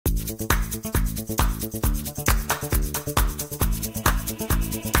Hi,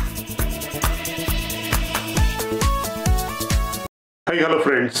 hello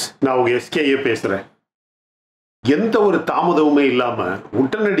friends. நான் உங்க SKA பேசுறேன். எந்த ஒரு தாமதமுமே இல்லாம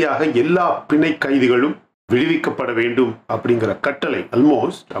உடனடியாக எல்லா பிணை கைதிகளும் விடுவிக்கப்பட வேண்டும் அப்படிங்கிற கட்டளை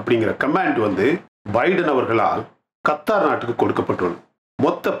ஆல்மோஸ்ட் அப்படிங்கிற கமாண்ட் வந்து பைடன் அவர்களால் கத்தார் நாட்டுக்கு கொடுக்கப்பட்டுள்ளது.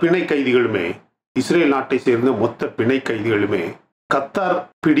 மொத்த பிணை கைதிகளுமே இஸ்ரேல் நாட்டை சேர்ந்த மொத்த பிணை கைதிகளுமே கத்தார்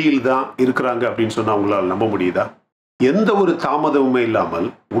பிடியில் தான் இருக்கிறாங்க அப்படின்னு சொன்னா அவங்களால் நம்ப முடியுதா? எந்த ஒரு தாமதமுமே இல்லாமல்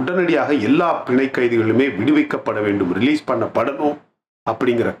உடனடியாக எல்லா பிணை கைதிகளுமே விடுவிக்கப்பட வேண்டும், ரிலீஸ் பண்ணப்படணும்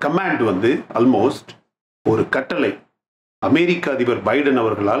அப்படிங்கிற கமாண்ட் வந்து ஆல்மோஸ்ட் ஒரு கட்டளை அமெரிக்க அதிபர் பைடன்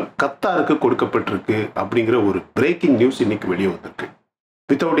அவர்களால் கத்தாருக்கு கொடுக்கப்பட்டிருக்கு அப்படிங்கிற ஒரு பிரேக்கிங் நியூஸ் இன்னைக்கு வெளியே வந்திருக்கு.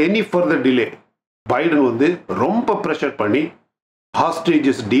 Without any further delay Biden வந்து ரொம்ப ப்ரெஷர் பண்ணி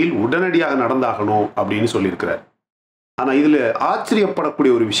ஹாஸ்டேஜஸ் டீல் உடனடியாக நடந்தாகணும் அப்படின்னு சொல்லியிருக்கிறார். ஆனால் இதில்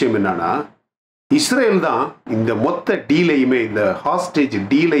ஆச்சரியப்படக்கூடிய ஒரு விஷயம் என்னன்னா, இஸ்ரேல் தான் இந்த மொத்த டீலையுமே, இந்த ஹாஸ்டேஜ்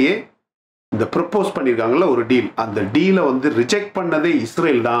டீலையே இந்த ப்ரப்போஸ் பண்ணியிருக்காங்கல்ல ஒரு டீல், அந்த டீலை வந்து ரிஜெக்ட் பண்ணதே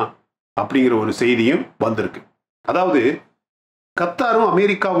இஸ்ரேல் தான் அப்படிங்கிற ஒரு செய்தியும் வந்திருக்கு. அதாவது கத்தாரும்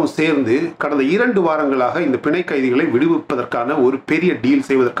அமெரிக்காவும் சேர்ந்து கடந்த 2 வாரங்களாக இந்த பிணை கைதிகளை விடுவிப்பதற்கான ஒரு பெரிய டீல்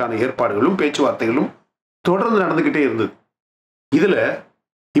செய்வதற்கான ஏற்பாடுகளும் பேச்சுவார்த்தைகளும் தொடர்ந்து நடந்துக்கிட்டே இருந்தது. இதில்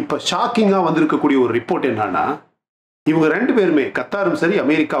இப்போ ஷாக்கிங்காக வந்திருக்கக்கூடிய ஒரு ரிப்போர்ட் என்னன்னா, இவங்க 2 பேருமே, கத்தாரும் சரி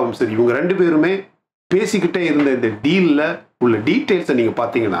அமெரிக்காவும் சரி, இவங்க 2 பேருமே பேசிக்கிட்டே இருந்த இந்த டீலில் உள்ள டீட்டெயில்ஸை நீங்கள்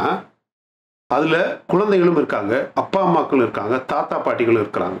பார்த்தீங்கன்னா அதில் குழந்தைகளும் இருக்காங்க, அப்பா அம்மாக்களும் இருக்காங்க, தாத்தா பாட்டிகளும்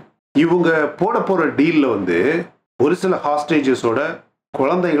இருக்கிறாங்க. இவங்க போட போகிற டீலில் வந்து ஒரு சில ஹாஸ்டேஜஸோட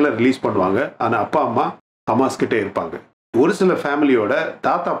குழந்தைகளை ரிலீஸ் பண்ணுவாங்க, ஆனால் அப்பா அம்மா ஹமாஸ் கிட்டே இருப்பாங்க. ஒரு சில ஃபேமிலியோட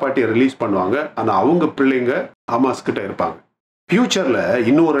தாத்தா பாட்டியை ரிலீஸ் பண்ணுவாங்க, ஆனால் அவங்க பிள்ளைங்க ஹமாஸ் கிட்ட இருப்பாங்க. ஃபியூச்சரில்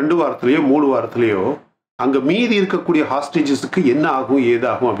இன்னும் 2 வாரத்துலேயோ 3 வாரத்துலேயோ அங்கே மீதி இருக்கக்கூடிய ஹாஸ்டேஜஸுக்கு என்ன ஆகும்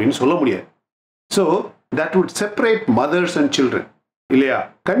ஏதாகும் அப்படின்னு சொல்ல முடியாது. So that would separate mothers and children இல்லையா?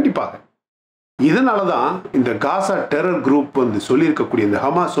 கண்டிப்பாக. இதனால தான் இந்த காசா டெரர் குரூப் வந்து சொல்லியிருக்கக்கூடிய, இந்த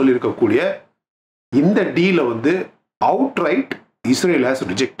ஹமாஸ் சொல்லியிருக்கக்கூடிய இந்த டீலை வந்து அவுட்ரைட் இஸ்ரேல் ஹேஸ்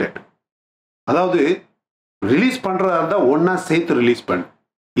ரிஜெக்டட். அதாவது ரிலீஸ் பண்ணுறதா இருந்தால் ஒன்றா சேர்த்து ரிலீஸ் பண்ணு,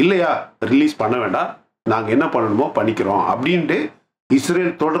 இல்லையா ரிலீஸ் பண்ண வேண்டாம், நாங்கள் என்ன பண்ணணுமோ பண்ணிக்கிறோம் அப்படின்ட்டு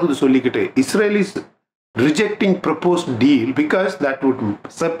இஸ்ரேல் தொடர்ந்து சொல்லிக்கிட்டு, Israel is rejecting proposed deal because that would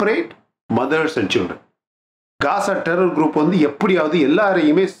separate mothers and children. Gaza terror group வந்து எப்படியாவது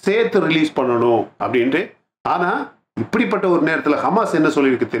எல்லாரையுமே சேர்த்து ரிலீஸ் பண்ணணும் அப்படின்ட்டு. ஆனால் இப்படிப்பட்ட ஒரு நேரத்தில் ஹமாஸ் என்ன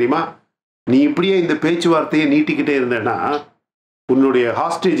சொல்லியிருக்கு தெரியுமா? நீ இப்படியே இந்த பேச்சுவார்த்தையை நீட்டிக்கிட்டே இருந்தேன்னா உன்னுடைய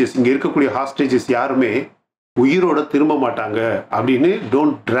ஹாஸ்டேஜஸ், இங்கே இருக்கக்கூடிய ஹாஸ்டேஜஸ் யாருமே உயிரோட திரும்ப மாட்டாங்க அப்படின்னு,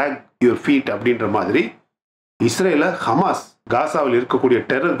 டோன்ட் ட்ராக் யுவர் ஃபீட் அப்படின்ற மாதிரி இஸ்ரேலை ஹமாஸ், காசாவில் இருக்கக்கூடிய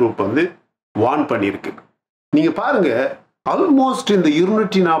டெரர் குரூப் வந்து வார்ன் பண்ணியிருக்கு. நீங்கள் பாருங்கள், ஆல்மோஸ்ட் இந்த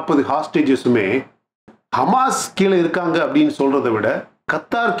 240 ஹாஸ்டேஜஸுமே ஹமாஸ் கீழே இருக்காங்க அப்படின்னு சொல்றதை விட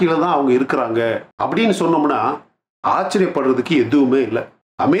கத்தார் கீழே தான் அவங்க இருக்கிறாங்க அப்படின்னு சொன்னோம்னா ஆச்சரியப்படுறதுக்கு எதுவுமே இல்லை.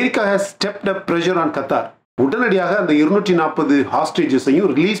 America has stepped up pressure on Qatar. உடனடியாக அந்த 240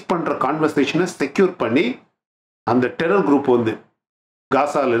 ஹாஸ்டேஜஸையும் ரிலீஸ் பண்ற கான்வர்சேஷனை செக்யூர் பண்ணி அந்த டெரர் குரூப் வந்து,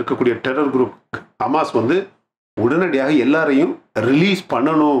 காசாவில் இருக்கக்கூடிய டெரர் குரூப் ஹமாஸ் வந்து உடனடியாக எல்லாரையும் ரிலீஸ்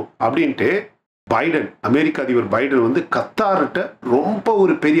பண்ணணும் அப்படின்ட்டு பைடன், அமெரிக்க அதிபர் பைடன் வந்து கத்தார்கிட்ட ரொம்ப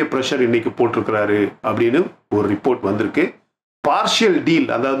ஒரு பெரிய ப்ரெஷர் இன்னைக்கு போட்டிருக்கிறாரு அப்படின்னு ஒரு ரிப்போர்ட் வந்திருக்கு. பார்ஷியல் டீல்,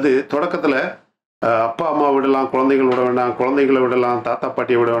 அதாவது தொடக்கத்தில் அப்பா அம்மா விடலாம், குழந்தைகள் விட வேண்டாம், குழந்தைகளை விடலாம், தாத்தா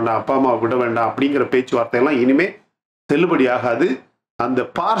பாட்டியை விட வேண்டாம், அப்பா அம்மா விட வேண்டாம் அப்படிங்கிற பேச்சுவார்த்தையெல்லாம் இனிமே செல்லுபடி ஆகாது. அந்த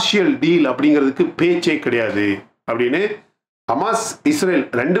பார்ஷியல் டீல் அப்படிங்கிறதுக்கு பேச்சே கிடையாது அப்படின்னு ஹமாஸ் இஸ்ரேல்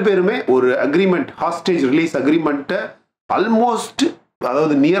 2 பேருமே ஒரு அக்ரிமெண்ட், ஹாஸ்டேஜ் ரிலீஸ் அக்ரிமெண்ட்டை ஆல்மோஸ்ட்,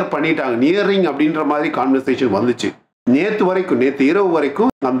 அதாவது நியர் பண்ணிட்டாங்க, நியரிங் அப்படின்ற மாதிரி கான்வர்சேஷன் வந்துச்சு. நேற்று இரவு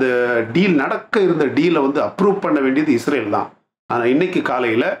வரைக்கும் அந்த டீல் நடக்க இருந்த டீலை வந்து அப்ரூவ் பண்ண வேண்டியது இஸ்ரேல் தான். ஆனால் இன்னைக்கு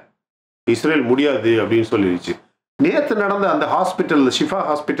காலையில் இஸ்ரேல் முடியாது அப்படின்னு சொல்லிடுச்சு. நேற்று நடந்த அந்த ஹாஸ்பிட்டலில், ஷிஃபா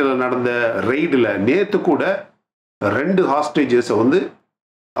ஹாஸ்பிட்டலில் நடந்த ரெய்டில் நேற்று கூட 2 ஹாஸ்டேஜஸை வந்து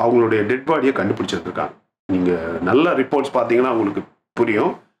அவங்களுடைய டெட் பாடியை கண்டுபிடிச்சிருக்காங்க. நீங்கள் நல்ல ரிப்போர்ட்ஸ் பார்த்தீங்கன்னா உங்களுக்கு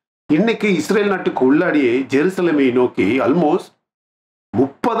புரியும். இன்னைக்கு இஸ்ரேல் நாட்டுக்கு உள்ளாடியே ஜெருசலேமை நோக்கி ஆல்மோஸ்ட்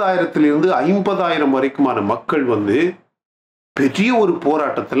 30,000 50,000 வரைக்குமான மக்கள் வந்து பெரிய ஒரு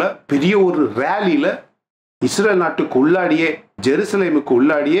போராட்டத்தில், பெரிய ஒரு ரேலியில் இஸ்ரேல் நாட்டுக்கு உள்ளாடியே, ஜெருசலேமுக்கு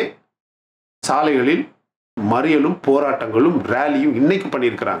உள்ளாடியே சாலைகளில் மறியலும் போராட்டங்களும் ரேலியும் இன்னைக்கு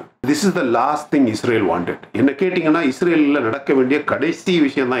பண்ணியிருக்கிறாங்க. This is the last thing Israel wanted. என்ன கேட்டிங்கன்னா இஸ்ரேலில் நடக்க வேண்டிய கடைசி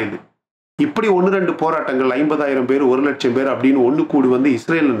விஷயம் தான் இது. இப்படி 1-2 போராட்டங்கள் 50,000 பேர் 1,00,000 பேர் அப்படின்னு ஒன்று கூடி வந்து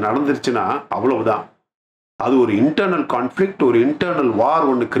இஸ்ரேலில் நடந்துருச்சுன்னா அவ்வளவுதான். அது ஒரு இன்டர்னல் கான்ஃப்ளிக்ட், ஒரு இன்டர்னல் வார்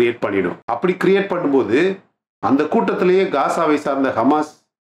ஒன்று கிரியேட் பண்ணிடும். அப்படி கிரியேட் பண்ணும்போது அந்த கூட்டத்திலேயே காசாவை சார்ந்த ஹமாஸ்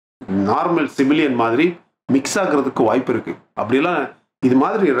நார்மல் சிவிலியன் மாதிரி மிக்ஸ் ஆகிறதுக்கு வாய்ப்பு இருக்கு. அப்படிலாம் இது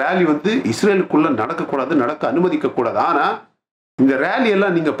மாதிரி ரேலி வந்து இஸ்ரேலுக்குள்ள நடக்கக்கூடாது, நடக்க அனுமதிக்க கூடாது. ஆனா இந்த ரேலி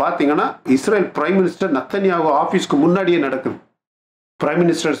எல்லாம் நீங்க பாத்தீங்கன்னா இஸ்ரேல் பிரைம் மினிஸ்டர் நெத்தன்யாகு ஆபீஸ்க்கு முன்னாடியே நடக்குது. பிரைம்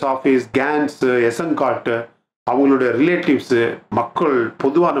மினிஸ்டர்ஸ் ஆஃபீஸ், கேன்ஸ், எசன்காட், அவங்களுடைய ரிலேட்டிவ்ஸ், மக்கள்,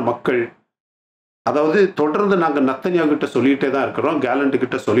 பொதுவான மக்கள், அதாவது தொடர்ந்து நாங்கள் நெத்தன்யாகு கிட்ட சொல்லிகிட்டே தான் இருக்கிறோம், கேலண்ட்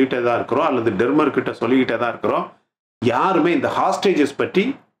கிட்ட சொல்லிகிட்டே தான் இருக்கிறோம், அல்லது டெர்மர் கிட்ட சொல்லிக்கிட்டே தான் இருக்கிறோம். யாருமே இந்த ஹாஸ்டேஜஸ் பற்றி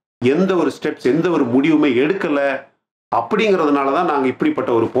எந்த ஒரு ஸ்டெப்ஸ், எந்த ஒரு முடிவுமே எடுக்கலை. அப்படிங்கிறதுனால தான் நாங்கள் இப்படிப்பட்ட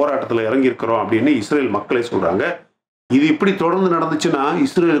ஒரு போராட்டத்தில் இறங்கியிருக்கிறோம் அப்படின்னு இஸ்ரேல் மக்களே சொல்கிறாங்க. இது இப்படி தொடர்ந்து நடந்துச்சுன்னா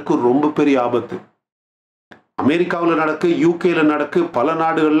இஸ்ரேலுக்கு ரொம்ப பெரிய ஆபத்து. அமெரிக்காவில் நடக்கு, யூகேல நடக்கு, பல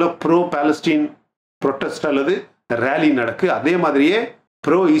நாடுகளில் ப்ரோ பாலஸ்டீன் ப்ரொட்டஸ்ட் அல்லது ரேலி நடக்கு. அதே மாதிரியே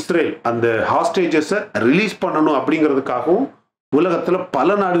ப்ரோ இஸ்ரேல் அந்த ஹாஸ்டேஜஸை ரிலீஸ் பண்ணணும் அப்படிங்கிறதுக்காகவும் உலகத்தில் பல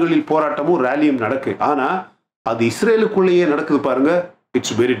நாடுகளில் போராட்டமும் ரேலியும் நடக்கு. ஆனால் அது இஸ்ரேலுக்குள்ளேயே நடக்குது பாருங்க.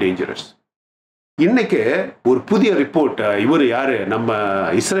 It's very dangerous. இன்னைக்கு ஒரு புதிய ரிப்போர்ட், இவர் யாரு, நம்ம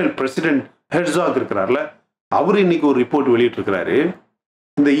இஸ்ரேல் பிரசிடென்ட் ஹெர்சாக் இருக்கிறார்ல, அவர் இன்னைக்கு ஒரு ரிப்போர்ட் வெளியிட்டிருக்கிறாரு.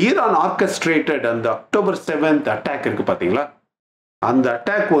 இந்த ஈரான் ஆர்கெஸ்ட்ரேட்டட் அந்த அக்டோபர் 7th அட்டாக் இருக்கு பார்த்தீங்களா, அந்த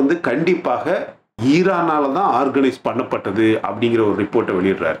அட்டாக் வந்து கண்டிப்பாக ஈரானால தான் ஆர்கனைஸ் பண்ணப்பட்டது அப்படிங்கிற ஒரு ரிப்போர்ட்டை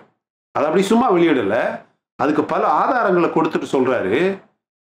வெளியிடுறாரு. அது அப்படி சும்மா வெளியிடல, அதுக்கு பல ஆதாரங்களை கொடுத்துட்டு சொல்றாரு.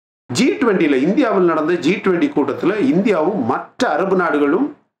 G20 இந்தியாவில் நடந்த G20 கூட்டத்தில் இந்தியாவும் மற்ற அரபு நாடுகளும்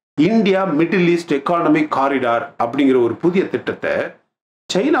India middle east economic corridor அப்படிங்கிற ஒரு புதிய திட்டத்தை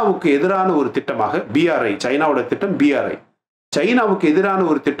சைனாவுக்கு எதிரான ஒரு திட்டமாக, BRI சைனாவோட திட்டம், BRI சைனாவுக்கு எதிரான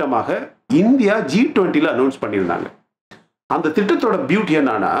ஒரு திட்டமாக இந்தியா G20 அனௌன்ஸ் பண்ணியிருந்தாங்க. அந்த திட்டத்தோட பியூட்டி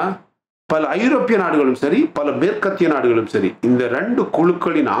என்னன்னா, பல ஐரோப்பிய நாடுகளும் சரி, பல மேற்கத்திய நாடுகளும் சரி, இந்த ரெண்டு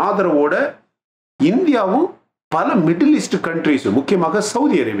குழுக்களின் ஆதரவோட இந்தியாவும் பல மிடில் ஈஸ்ட் கண்ட்ரிஸ், முக்கியமாக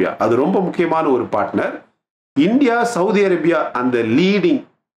சவுதி அரேபியா, அது ரொம்ப முக்கியமான ஒரு பார்ட்னர். இந்தியா, சவுதி அரேபியா அந்த லீடிங்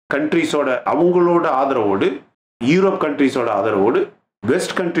கண்ட்ரிஸோட அவங்களோட ஆதரவோடு, யூரோப் கண்ட்ரிஸோட ஆதரவோடு,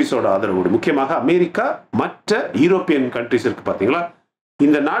 வெஸ்ட் கண்ட்ரிஸோட ஆதரவோடு, முக்கியமாக அமெரிக்கா, மற்ற யூரோப்பியன் கண்ட்ரிஸ் இருக்கு பார்த்தீங்களா,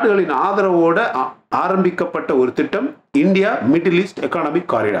 இந்த நாடுகளின் ஆதரவோட ஆரம்பிக்கப்பட்ட ஒரு திட்டம் India middle east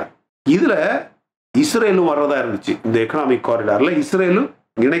economic corridor. இதுல இஸ்ரேலும் வர்றதா இருந்துச்சு. இந்த எக்கனாமிக் காரிடார்ல இஸ்ரேலும்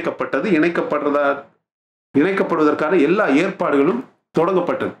இணைக்கப்படுவதற்கான எல்லா ஏற்பாடுகளும்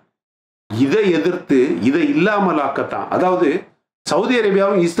தொடங்கப்பட்டது. இதை எதிர்த்து இதை இல்லாமலாக்கத்தான், அதாவது சவுதி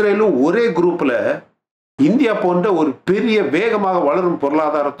அரேபியாவும் இஸ்ரேலும் ஒரே குரூப்ல இந்தியா போன்ற ஒரு பெரிய வேகமாக வளரும்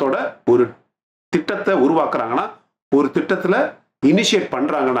பொருளாதாரத்தோட ஒரு திட்டத்தை உருவாக்குறாங்கன்னா, ஒரு திட்டத்துல இனிஷியேட்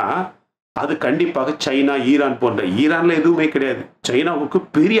பண்றாங்கன்னா, அது கண்டிப்பாக சைனா, ஈரான் போன்ற, ஈரான்ல எதுவுமே கிடையாது, சைனாவுக்கு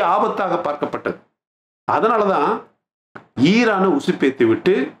பெரிய ஆபத்தாக பார்க்கப்பட்டது. அதனாலதான் ஈரானை உசுப்பேத்தி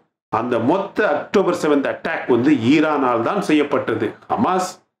விட்டு அந்த மொத்த அக்டோபர் 7th அட்டாக் வந்து ஈரானால் தான் செய்யப்பட்டது. ஹமாஸ்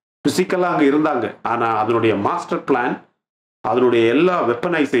பிசிக்கலா அங்க இருந்தாங்க, ஆனா அதனுடைய மாஸ்டர் பிளான், அதனுடைய எல்லா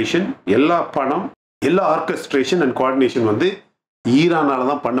வெப்பனைசேஷன், எல்லா பணம், எல்லா ஆர்கெஸ்ட்ரேஷன் அண்ட் கோஆர்டினேஷன் வந்து ஈரானால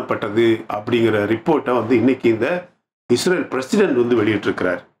தான் பண்ணப்பட்டது அப்படிங்கிற ரிப்போர்ட்டை வந்து இன்னைக்கு இந்த இஸ்ரேல் பிரசிடென்ட் வந்து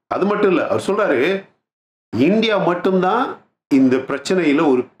வெளியிட்டிருக்கிறார். அது மட்டும் இல்லை, அவர் சொல்றாரு இந்தியா மட்டும்தான் இந்த பிரச்சனையில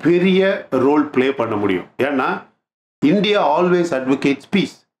ஒரு பெரிய ரோல் பிளே பண்ண முடியும். ஏன்னா India always advocates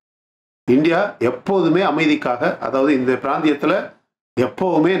piece. India எப்போதுமே அமைதிக்காக, அதாவது இந்த பிராந்தியத்தில்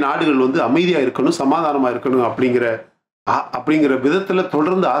எப்போவுமே நாடுகள் வந்து அமைதியா இருக்கணும், சமாதானமா இருக்கணும் அப்படிங்கிற விதத்துல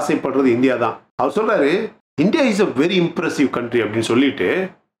தொடர்ந்து ஆசைப்படுறது இந்தியா தான். அவர் சொல்றாரு India is a very impressive country அப்படின்னு சொல்லிட்டு,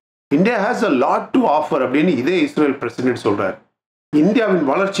 India has a lot to offer அப்படின்னு இதே இஸ்ரேல் பிரசிடென்ட் சொல்றாரு. இந்தியாவின்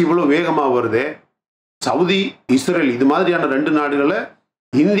வளர்ச்சி இவ்வளவு வேகமா வருது, சவுதி, இஸ்ரேல் இது மாதிரியான ரெண்டு நாடுகளை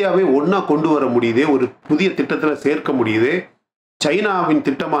இந்தியாவை ஒன்னா கொண்டு வர முடியுது, ஒரு புதிய திட்டத்துல சேர்க்க முடியுது. சைனாவின்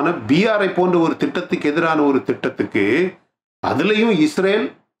திட்டமான BRI போன்ற ஒரு திட்டத்துக்கு எதிரான ஒரு திட்டத்துக்கு, அதுலயும் இஸ்ரேல்,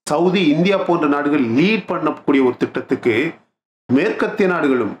 சவுதி, இந்தியா போன்ற நாடுகள் லீட் பண்ணக்கூடிய ஒரு திட்டத்துக்கு மேற்கத்திய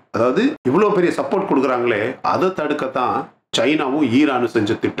நாடுகளும், அதாவது இவ்வளவு பெரிய சப்போர்ட் கொடுக்குறாங்களே, அதை தடுக்கத்தான் சைனாவும் ஈரானும்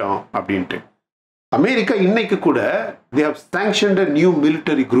செஞ்ச திட்டம் அப்படின்ட்டு. அமெரிக்கா இன்னைக்கு கூட they have sanctioned a new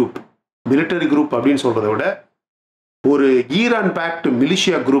military group அப்படின்னு சொல்றதை விட ஒரு ஈரான் பேக்ட்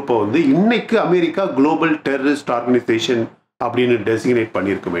மிலிஷியா குரூப்பை வந்து இன்னைக்கு அமெரிக்கா குளோபல் டெரரிஸ்ட் ஆர்கனைசேஷன் அப்படின்னு டெசிக்னேட்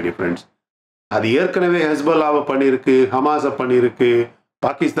பண்ணியிருக்கு மை டியர் ஃப்ரெண்ட்ஸ். அது ஏற்கனவே ஹெஸ்போலாவை பண்ணியிருக்கு, ஹமாஸை பண்ணியிருக்கு,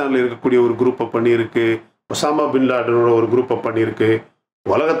 பாகிஸ்தானில் இருக்கக்கூடிய ஒரு குரூப்பை பண்ணியிருக்கு, ஒசாமா பின் லாடனோட ஒரு குரூப்பை பண்ணியிருக்கு.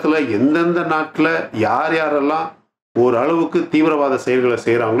 உலகத்தில் எந்தெந்த நாட்டில் யார் யாரெல்லாம் ஓரளவுக்கு தீவிரவாத செயல்களை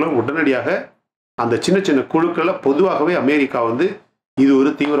செய்கிறாங்களோ உடனடியாக அந்த சின்ன சின்ன குழுக்களை பொதுவாகவே அமெரிக்கா வந்து இது ஒரு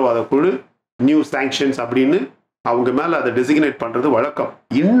தீவிரவாத குழு, நியூ சாங்ஷன்ஸ் அப்படின்னு அவங்க மேலே அதை டெசிக்னேட் பண்ணுறது வழக்கம்.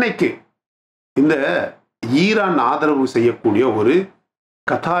 இன்னைக்கு இந்த ஈரான் ஆதரவு செய்யக்கூடிய ஒரு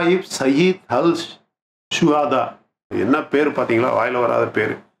கதாயிப் சயீத் அல் ஷுஹாதா, என்ன பேர் பார்த்தீங்களா, வாயில வராத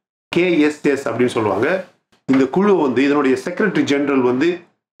பேர், KSS அப்படின்னு சொல்லுவாங்க. இந்த குழு வந்து இதனுடைய செக்ரட்டரி ஜெனரல் வந்து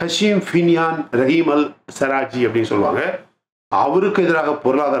ஹஷீம் ஃபின்யான் ரஹீம் அல் சராஜி அப்படின்னு சொல்லுவாங்க. அவருக்கு எதிராக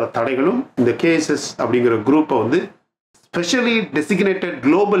பொருளாதார தடைகளும் இந்த கேஎஸ்எஸ் அப்படிங்கிற குரூப்பை வந்து ஸ்பெஷலி டெசிக்னேட்டட்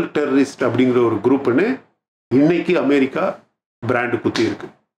குளோபல் டெரரிஸ்ட் அப்படிங்கிற ஒரு குரூப்னு இன்னைக்கு அமெரிக்கா பிராண்டு குத்தி இருக்கு.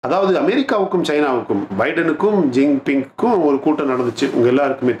 அதாவது அமெரிக்காவுக்கும் சைனாவுக்கும் பைடனுக்கும் ஜின்பிங்க்கும் ஒரு கூட்டம் நடந்துச்சு. உங்க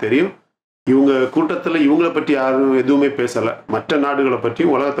எல்லாருக்குமே தெரியும். இவங்க கூட்டத்தில் இவங்களை பற்றி யாரும் எதுவுமே பேசலை. மற்ற நாடுகளை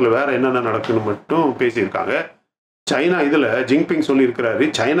பற்றியும் உலகத்தில் வேற என்னென்ன நடக்குன்னு மட்டும் பேசியிருக்காங்க. சைனா இதில் ஜின்பிங் சொல்லியிருக்கிறாரு,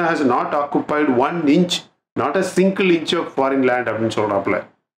 China has not occupied 1 inch, not a single inch of foreign land அப்படின்னு சொல்கிறாப்புல.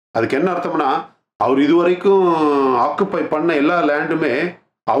 அதுக்கு என்ன அர்த்தம்னா, அவர் இதுவரைக்கும் ஆக்குப்பை பண்ண எல்லா லேண்டுமே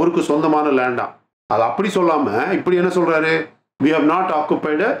அவருக்கு சொந்தமான லேண்டாம். அது அப்படி சொல்லாமல் இப்படி என்ன சொல்கிறாரு, we have not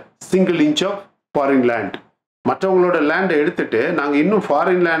occupied a single inch of foreign land. மற்றவங்களோட லேண்டை எடுத்துட்டு நாங்கள் இன்னும்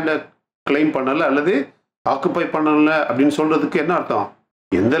ஃபாரின் லேண்டை கிளைம் பண்ணலை அல்லது ஆக்குப்பை பண்ணலை அப்படின்னு சொல்கிறதுக்கு என்ன அர்த்தம்?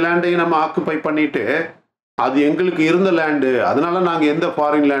 எந்த லேண்டையும் நம்ம ஆக்குப்பை பண்ணிட்டு அது எங்களுக்கு இருந்த லேண்டு, அதனால நாங்கள் எந்த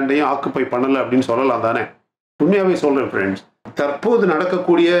ஃபாரின் லேண்டையும் ஆக்குப்பை பண்ணலை அப்படின்னு சொல்லலாம் தானே? உண்மையாகவே சொல்கிறேன் ஃப்ரெண்ட்ஸ், தற்போது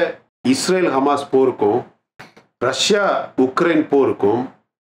நடக்கக்கூடிய Israel Hamas போருக்கும் Russia Ukraine போருக்கும்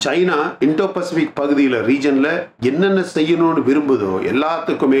China Indo Pacific பகுதியில் ரீஜனில் என்னென்ன செய்யணும்னு விரும்புதோ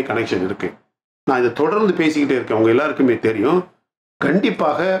எல்லாத்துக்குமே கனெக்ஷன் இருக்குது. நான் இதை தொடர்ந்து பேசிக்கிட்டே இருக்கேன். உங்கள் எல்லாருக்குமே தெரியும்.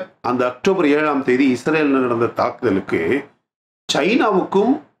 கண்டிப்பாக அந்த அக்டோபர் 7 இஸ்ரேலில் நடந்த தாக்குதலுக்கு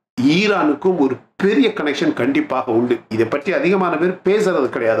சைனாவுக்கும் ஈரானுக்கும் ஒரு பெரிய கனெக்ஷன் கண்டிப்பாக உண்டு. இதை பற்றி அதிகமான பேர் பேசுறது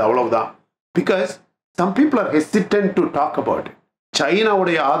கிடையாது, அவ்வளவுதான். Because some people are hesitant to talk about.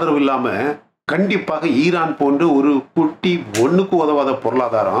 சைனாவுடைய ஆதரவு இல்லாமல் கண்டிப்பாக ஈரான் போன்ற ஒரு குட்டி ஒன்றுக்கு உதவாத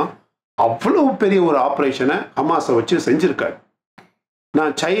பொருளாதாரம் அவ்வளவு பெரிய ஒரு ஆப்ரேஷனை ஹமாஸை வச்சு செஞ்சிருக்காரு.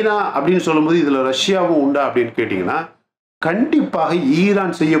 நான் சைனா அப்படின்னு சொல்லும்போது இதில் ரஷ்யாவும் உண்டா அப்படின்னு கேட்டிங்கன்னா, கண்டிப்பாக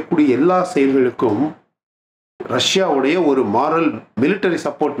ஈரான் செய்யக்கூடிய எல்லா செயல்களுக்கும் ரஷ்யாவுடைய ஒரு மாரல் மிலிட்டரி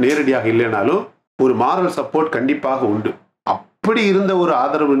சப்போர்ட் நேரடியாக இல்லைனாலும் ஒரு மாரல் சப்போர்ட் கண்டிப்பாக உண்டு. அப்படி இருந்த ஒரு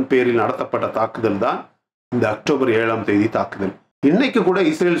ஆதரவின் பேரில் நடத்தப்பட்ட தாக்குதல் தான் இந்த அக்டோபர் 7 தாக்குதல். இன்னைக்கு கூட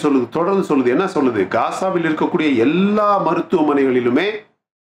இஸ்ரேல் சொல்லுது, தொடர்ந்து சொல்லுது. என்ன சொல்லுது? காசாவில் இருக்கக்கூடிய எல்லா மருத்துவமனைகளிலுமே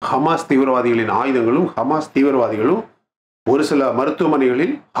ஹமாஸ் தீவிரவாதிகளின் ஆயுதங்களும் ஹமாஸ் தீவிரவாதிகளும் ஒரு சில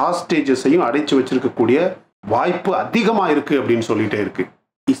மருத்துவமனைகளில் ஹாஸ்டேஜஸையும் அடைச்சு வச்சிருக்கக்கூடிய வாய்ப்பு அதிகமாக இருக்கு அப்படின்னு சொல்லிட்டே இருக்கு.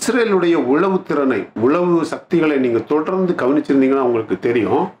 இஸ்ரேலுடைய உளவு திறனை, உளவு சக்திகளை நீங்கள் தொடர்ந்து கவனிச்சிருந்தீங்கன்னா உங்களுக்கு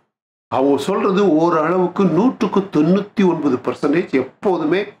தெரியும். அவங்க சொல்றது ஓரளவுக்கு 199%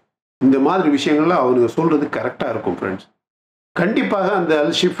 எப்போதுமே இந்த மாதிரி விஷயங்கள்ல அவங்க சொல்றது கரெக்டாக இருக்கும் ஃப்ரெண்ட்ஸ். கண்டிப்பாக அந்த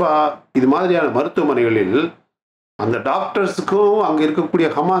அல் ஷிஃபா இது மாதிரியான மருத்துவமனைகளில் அந்த டாக்டர்ஸுக்கும் அங்கே இருக்கக்கூடிய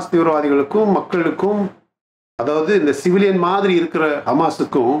ஹமாஸ் தீவிரவாதிகளுக்கும் மக்களுக்கும், அதாவது இந்த சிவிலியன் மாதிரி இருக்கிற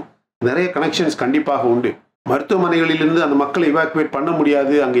ஹமாஸுக்கும் நிறைய கனெக்ஷன்ஸ் கண்டிப்பாக உண்டு. மருத்துவமனைகளிலிருந்து அந்த மக்களை இவாக்குவேட் பண்ண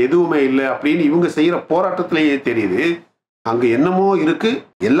முடியாது, அங்கே எதுவுமே இல்லை அப்படின்னு இவங்க செய்கிற போராட்டத்திலேயே தெரியுது. அங்கே என்னமோ இருக்கு,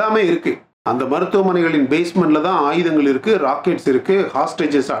 எல்லாமே இருக்கு. அந்த மருத்துவமனைகளின் பேஸ்மெண்ட்ல தான் ஆயுதங்கள் இருக்கு, ராக்கெட்ஸ் இருக்கு,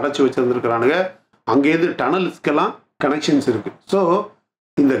 ஹாஸ்டேஜஸ் அடைச்சி வச்சிருந்துருக்கிறானுங்க. அங்கேருந்து டனல்ஸ்க்கெல்லாம் கனெக்ஷன்ஸ் இருக்கு. ஸோ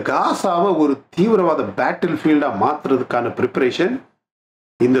இந்த காசாவை ஒரு தீவிரவாத பேட்டில் ஃபீல்டாக மாற்றுறதுக்கான ப்ரிப்பரேஷன்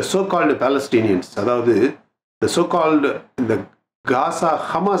இந்த சோகால்டு பாலஸ்டீனியன்ஸ், அதாவது இந்த சோகால்டு இந்த காசா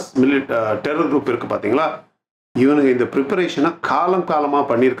ஹமாஸ் டெரர் குரூப் இருக்கு பார்த்தீங்களா, இவனுங்க இந்த ப்ரிப்பரேஷனை காலமாக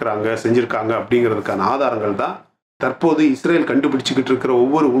பண்ணியிருக்கிறாங்க, செஞ்சுருக்காங்க அப்படிங்கிறதுக்கான ஆதாரங்கள் தான் தற்போது இஸ்ரேல் கண்டுபிடிச்சிக்கிட்டு இருக்கிற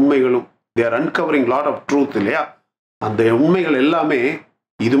ஒவ்வொரு உண்மைகளும். They are uncovering lot of truth இல்லையா? அந்த உண்மைகள் எல்லாமே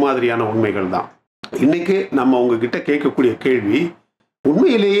இது மாதிரியான உண்மைகள் தான். இன்னைக்கு நம்ம உங்ககிட்ட கேட்கக்கூடிய கேள்வி,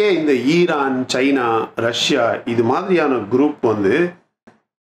 உண்மையிலேயே இந்த ஈரான், சைனா, ரஷ்யா இது மாதிரியான குரூப் வந்து,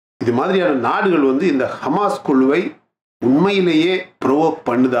 இது மாதிரியான நாடுகள் வந்து இந்த ஹமாஸ் குழுவை உண்மையிலேயே ப்ரோவோக்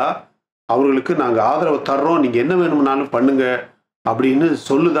பண்ணுதா, அவர்களுக்கு நாங்கள் ஆதரவு தர்றோம், நீங்கள் என்ன வேணும்னாலும் பண்ணுங்க அப்படின்னு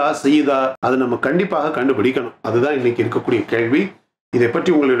சொல்லுதா, செய்யுதா? அதை நம்ம கண்டிப்பாக கண்டுபிடிக்கணும். அதுதான் இன்னைக்கு இருக்கக்கூடிய கேள்வி. இதை பற்றி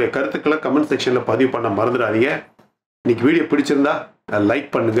உங்களுடைய கருத்துக்களை கமெண்ட் செக்ஷனில் பதிவு பண்ண மறந்துடாதீங்க. இன்னைக்கு வீடியோ பிடிச்சிருந்தா லைக்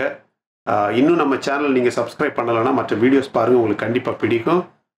பண்ணுங்க. இன்னும் நம்ம சேனல் நீங்கள் சப்ஸ்கிரைப் பண்ணலைன்னா மற்ற வீடியோஸ் பாருங்கள், உங்களுக்கு கண்டிப்பாக பிடிக்கும்.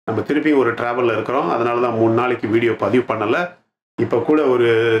 நம்ம திருப்பியும் ஒரு ட்ராவலில் இருக்கிறோம், அதனால தான் 3 நாளைக்கு வீடியோ பதிவு பண்ணலை. இப்போ கூட ஒரு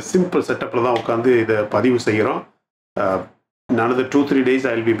சிம்பிள் செட்டப்பில் தான் உட்காந்து இதை பதிவு செய்கிறோம். Another 2-3 days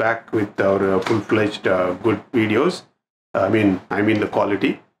I'll be back with our full-fledged good videos. I mean the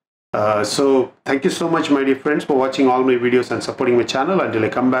quality. So thank you so much my dear friends for watching all my videos and supporting my channel. Until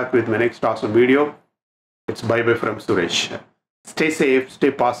I come back with my next awesome video, it's bye bye from Suresh. Stay safe,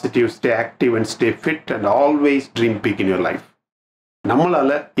 stay positive, stay active and stay fit and always dream big in your life.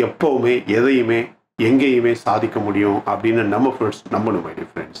 நம்மளால எப்பவுமே எதையுமே எங்கேயுமே சாதிக்க முடியும் அப்படின்னு நம்ம first நம்பணும் my dear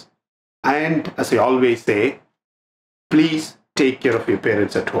friends. And as I always say, please take care of your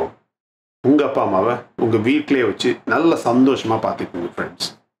parents at home. உங்கள் அப்பா அம்மாவை உங்கள் வீட்டிலே வச்சு நல்ல சந்தோஷமாக பார்த்துக்கோங்க ஃப்ரெண்ட்ஸ்.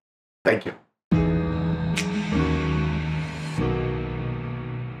 தேங்க்யூ.